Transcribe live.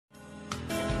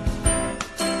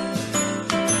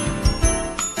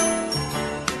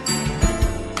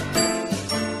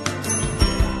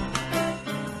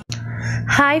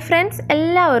Hi friends,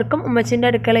 എല്ലാവർക്കും ഉമ്മച്ചിന്റെ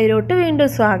അടുക്കളയിലോട്ട് വീണ്ടും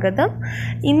സ്വാഗതം.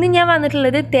 ഇന്ന് ഞാൻ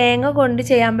വന്നിട്ടുള്ളത് തേങ്ങ കൊണ്ട്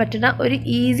ചെയ്യാൻ പറ്റുന്ന ഒരു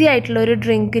ഈസി ആയിട്ടുള്ള ഒരു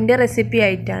ഡ്രിങ്കിന്റെ റെസിപ്പി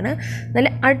ആയിട്ടാണ്. നല്ല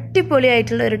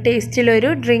അടിപൊളിയായിട്ടുള്ള ഒരു ടേസ്റ്റിലുള്ള ഒരു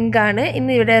ഡ്രിങ്ക് ആണ്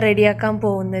ഇന്ന് ഇവിടെ റെഡിയാക്കാൻ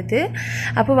പോകുന്നത്.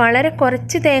 അപ്പോൾ വളരെ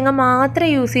കുറച്ച് തേങ്ങ മാത്രം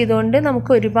യൂസ് ചെയ്തുകൊണ്ട്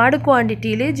നമുക്ക് ഒരുപാട്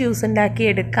ക്വാണ്ടിറ്റിയിൽ ജ്യൂസ് ഉണ്ടാക്കി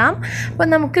എടുക്കാം. അപ്പോൾ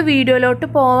നമുക്ക് വീഡിയോയിലോട്ട്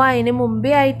പോവാതിന്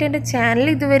മുമ്പേ ആയിട്ട് എൻ്റെ ചാനൽ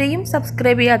ഇതുവരെയും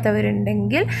സബ്സ്ക്രൈബ്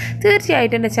ചെയ്യാത്തവരുണ്ടെങ്കിൽ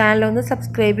തീർച്ചയായിട്ടും എൻ്റെ ചാനൽ ഒന്ന്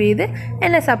സബ്സ്ക്രൈബ് ചെയ്ത്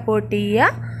എന്നെ സപ്പോർട്ട് ചെയ്യുക.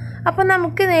 അപ്പോൾ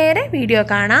നമുക്ക് നേരെ വീഡിയോ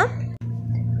കാണാം.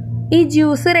 ഈ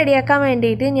ജ്യൂസ് റെഡിയാക്കാൻ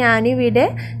വേണ്ടിയിട്ട് ഞാനിവിടെ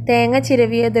തേങ്ങ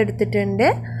ചിരവിയത് എടുത്തിട്ടുണ്ട്.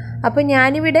 അപ്പോൾ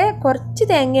ഞാനിവിടെ കുറച്ച്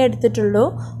തേങ്ങ എടുത്തിട്ടുള്ളൂ.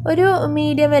 ഒരു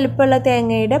മീഡിയം വലുപ്പമുള്ള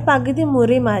തേങ്ങയുടെ പകുതി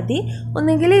മുറി മതി.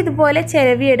 ഒന്നുകിൽ ഇതുപോലെ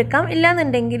ചിരവിയെടുക്കാം,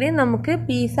 ഇല്ലാന്നുണ്ടെങ്കിൽ നമുക്ക്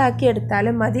പീസാക്കി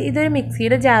എടുത്താലും മതി. ഇതൊരു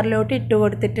മിക്സിയുടെ ജാറിലോട്ട് ഇട്ട്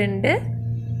കൊടുത്തിട്ടുണ്ട്.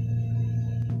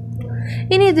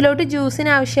 ഇനി ഇതിലോട്ട് ജ്യൂസിന്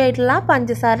ആവശ്യമായിട്ടുള്ള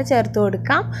പഞ്ചസാര ചേർത്ത്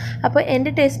കൊടുക്കാം. അപ്പോൾ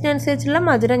എൻ്റെ ടേസ്റ്റിനനുസരിച്ചുള്ള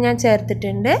മധുരം ഞാൻ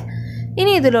ചേർത്തിട്ടുണ്ട്.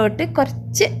 ഇനി ഇതിലോട്ട്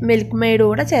കുറച്ച് മിൽക്ക് മെയ്ഡ്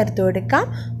കൂടെ ചേർത്ത് കൊടുക്കാം.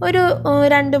 ഒരു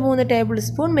 2-3 ടേബിൾ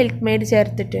സ്പൂൺ മിൽക്ക് മെയ്ഡ്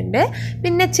ചേർത്തിട്ടുണ്ട്.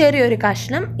 പിന്നെ ചെറിയൊരു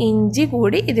കഷ്ണം ഇഞ്ചി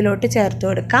കൂടി ഇതിലോട്ട് ചേർത്ത്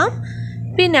കൊടുക്കാം.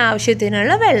 പിന്നെ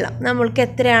ആവശ്യത്തിനുള്ള വെള്ളം, നമ്മൾക്ക്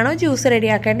എത്രയാണോ ജ്യൂസ്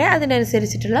റെഡിയാക്കേണ്ടത്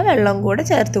അതിനനുസരിച്ചിട്ടുള്ള വെള്ളം കൂടെ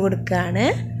ചേർത്ത് കൊടുക്കുകയാണ്.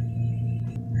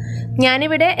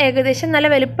 ഞാനിവിടെ ഏകദേശം നല്ല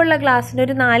വലുപ്പമുള്ള ഗ്ലാസ്സിന്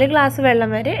ഒരു 4 ഗ്ലാസ് വെള്ളം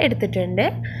വരെ എടുത്തിട്ടുണ്ട്.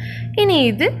 ഇനി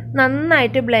ഇത്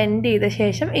നന്നായിട്ട് ബ്ലെൻഡ് ചെയ്ത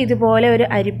ശേഷം ഇതുപോലെ ഒരു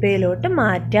അരിപ്പയിലോട്ട്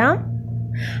മാറ്റാം.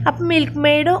 അപ്പം മിൽക്ക്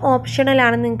മെയ്ഡ്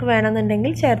ഓപ്ഷണലാണ്, നിങ്ങൾക്ക്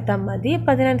വേണമെന്നുണ്ടെങ്കിൽ ചേർത്താൽ മതി.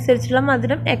 അപ്പം അതിനനുസരിച്ചുള്ള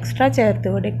മധുരം എക്സ്ട്രാ ചേർത്ത്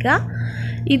കൊടുക്കുക.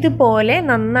 ഇതുപോലെ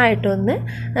നന്നായിട്ടൊന്ന്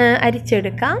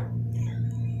അരിച്ചെടുക്കാം.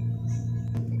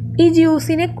 ഈ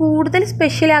ജ്യൂസിനെ കൂടുതൽ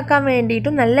സ്പെഷ്യലാക്കാൻ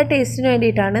വേണ്ടിയിട്ടും നല്ല ടേസ്റ്റിന്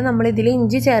വേണ്ടിയിട്ടാണ് നമ്മളിതിൽ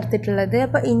ഇഞ്ചി ചേർത്തിട്ടുള്ളത്.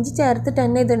 അപ്പോൾ ഇഞ്ചി ചേർത്തിട്ട്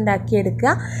തന്നെ ഇത്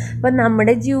ഉണ്ടാക്കിയെടുക്കുക. അപ്പോൾ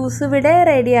നമ്മുടെ ജ്യൂസ് ഇവിടെ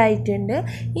റെഡി ആയിട്ടുണ്ട്.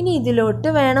 ഇനി ഇതിലോട്ട്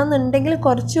വേണമെന്നുണ്ടെങ്കിൽ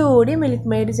കുറച്ചുകൂടി മിൽക്ക്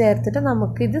മെയ്ഡ് ചേർത്തിട്ട്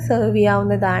നമുക്കിത് സെർവ്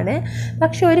ചെയ്യാവുന്നതാണ്.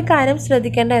 പക്ഷെ ഒരു കാര്യം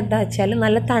ശ്രദ്ധിക്കേണ്ട എന്താ വെച്ചാൽ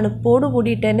നല്ല തണുപ്പോട്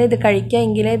കൂടിയിട്ട് തന്നെ ഇത്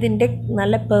കഴിക്കാമെങ്കിലേ ഇതിൻ്റെ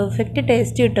നല്ല പെർഫെക്റ്റ്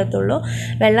ടേസ്റ്റ് കിട്ടത്തുള്ളൂ.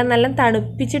 വെള്ളം നല്ല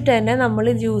തണുപ്പിച്ചിട്ട് തന്നെ നമ്മൾ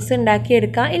ജ്യൂസ്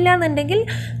ഉണ്ടാക്കിയെടുക്കുക. ഇല്ലാന്നുണ്ടെങ്കിൽ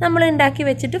നമ്മൾ ഉണ്ടാക്കി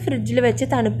വെച്ചിട്ട് ഫ്രിഡ്ജിൽ വെച്ച്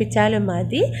തണുപ്പിച്ചാലും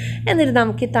മതി. എന്നിട്ട്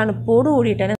നമുക്ക് ഈ തണുപ്പോട്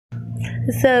കൂടിയിട്ട് തന്നെ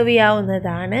സെർവ്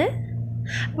ചെയ്യാവുന്നതാണ്.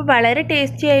 അപ്പോൾ വളരെ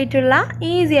ടേസ്റ്റി ആയിട്ടുള്ള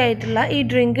ഈസി ആയിട്ടുള്ള ഈ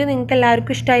ഡ്രിങ്ക് നിങ്ങൾക്ക്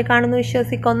എല്ലാവർക്കും ഇഷ്ടമായി കാണുമെന്ന്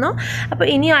വിശ്വസിക്കുന്നു. അപ്പോൾ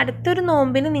ഇനി അടുത്തൊരു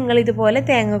നോമ്പിന് നിങ്ങൾ ഇതുപോലെ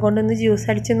തേങ്ങ കൊണ്ടൊന്ന് ജ്യൂസ്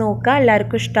അടിച്ച് നോക്കുക,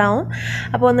 എല്ലാവർക്കും ഇഷ്ടമാവും.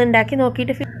 അപ്പോൾ ഒന്ന് ഉണ്ടാക്കി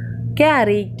നോക്കിയിട്ട്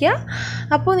അറിയിക്കുക.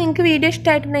 അപ്പോൾ നിങ്ങൾക്ക് വീഡിയോ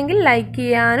ഇഷ്ടമായിട്ടുണ്ടെങ്കിൽ ലൈക്ക്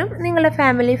ചെയ്യാനും നിങ്ങളുടെ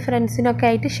ഫാമിലി ഫ്രണ്ട്സിനൊക്കെ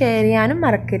ആയിട്ട് ഷെയർ ചെയ്യാനും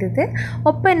മറക്കരുത്.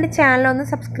 ഒപ്പം എൻ്റെ ചാനലൊന്ന്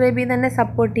സബ്സ്ക്രൈബ് ചെയ്ത് തന്നെ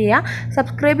സപ്പോർട്ട് ചെയ്യുക.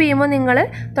 സബ്സ്ക്രൈബ് ചെയ്യുമ്പോൾ നിങ്ങൾ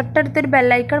തൊട്ടടുത്തൊരു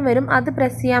ബെല്ലൈക്കൺ വരും, അത്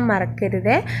പ്രസ് ചെയ്യാൻ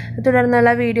മറക്കരുത്.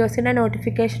 തുടർന്നുള്ള വീഡിയോസിൻ്റെ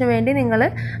നോട്ടിഫിക്കേഷന് വേണ്ടി നിങ്ങൾ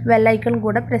ബെല്ലൈക്കൺ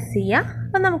കൂടെ പ്രസ് ചെയ്യുക.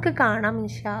 അപ്പോൾ നമുക്ക് കാണാം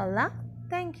ഇൻഷാ അല്ലാഹ്.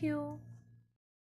 Thank you.